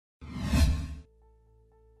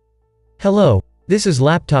Hello, this is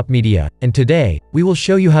Laptop Media, and today, we will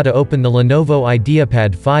show you how to open the Lenovo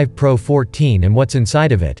IdeaPad 5 Pro 14 and what's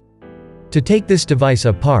inside of it. To take this device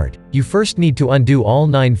apart, you first need to undo all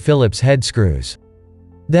 9 Phillips head screws.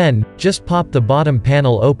 Then, just pop the bottom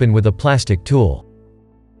panel open with a plastic tool.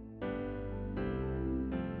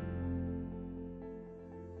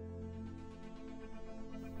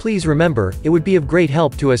 Please remember, it would be of great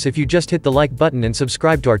help to us if you just hit the like button and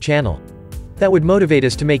subscribe to our channel. That would motivate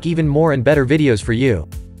us to make even more and better videos for you.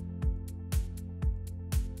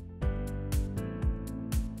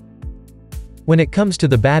 When it comes to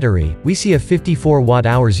the battery, we see a 54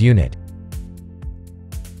 watt-hours unit.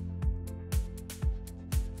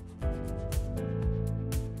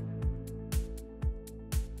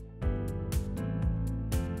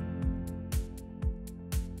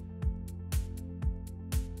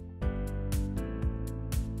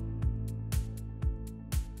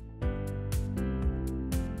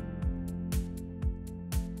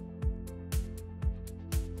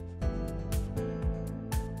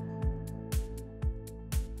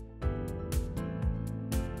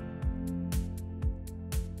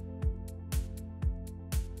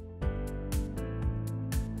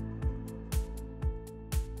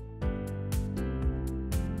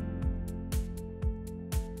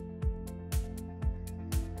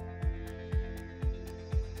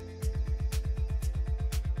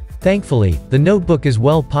 Thankfully, the notebook is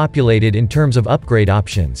well populated in terms of upgrade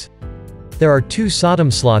options. There are 2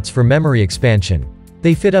 SODIMM slots for memory expansion.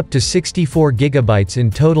 They fit up to 64 GB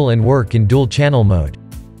in total and work in dual channel mode.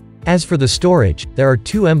 As for the storage, there are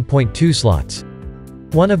 2 M.2 slots.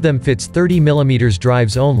 One of them fits 30mm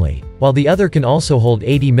drives only, while the other can also hold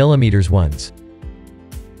 80mm ones.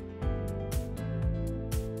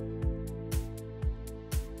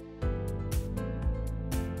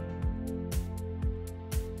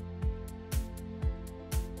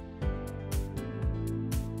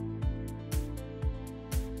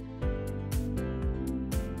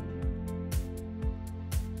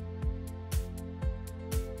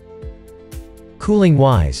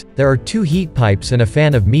 Cooling-wise, there are 2 heat pipes and a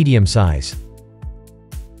fan of medium size.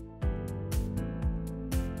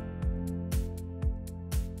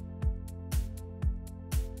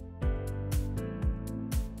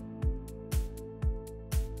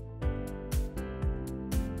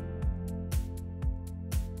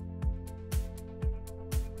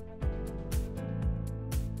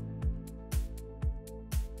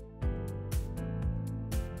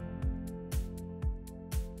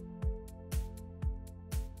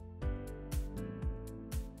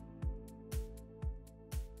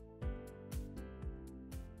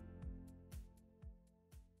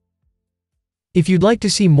 If you'd like to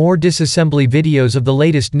see more disassembly videos of the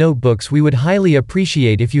latest notebooks, we would highly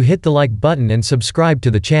appreciate if you hit the like button and subscribe to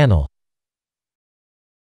the channel.